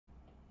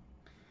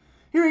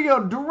Here we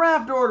go,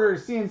 draft order,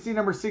 CNC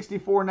number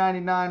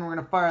 6499. We're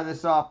going to fire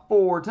this off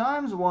 4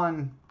 times.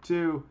 1,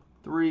 2,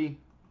 3,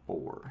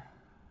 4.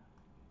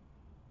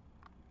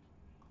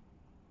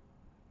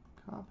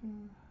 Copy.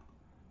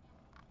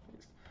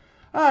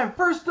 Alright,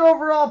 first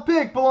overall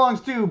pick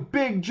belongs to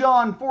Big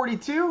John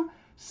 42,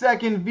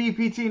 second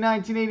VPT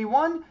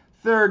 1981,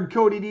 third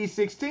Cody D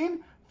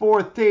 16,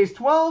 fourth Taze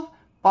 12,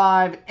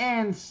 5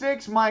 and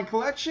 6 My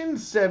Collection,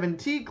 7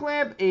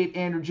 T-Clamp, 8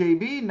 Andrew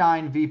JB,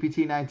 9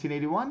 VPT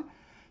 1981,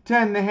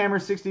 10 The Hammer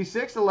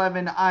 66,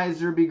 11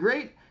 Iser Be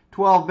Great,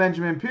 12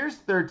 Benjamin Pierce,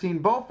 13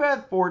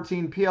 Bofeth,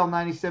 14 PL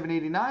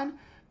 9789,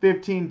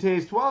 15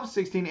 Taze 12,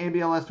 16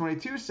 ABLS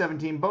 22,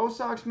 17 Bo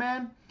Sox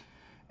Man,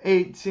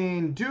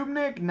 18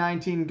 Dubnik,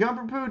 19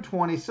 Gumperpoo,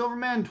 20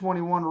 Silverman,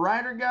 21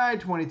 Rider Guy,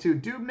 22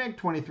 Dubnik,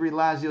 23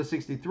 Lazio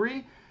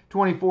 63,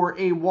 24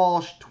 A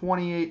Walsh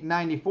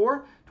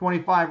 2894,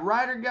 25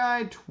 Rider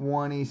Guy,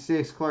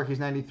 26 Clarkies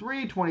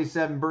 93,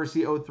 27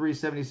 Bursey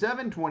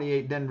 0377,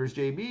 28 Denver's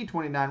JB,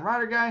 29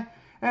 Rider Guy,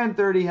 and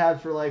 30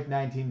 Habs for Life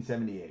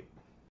 1978.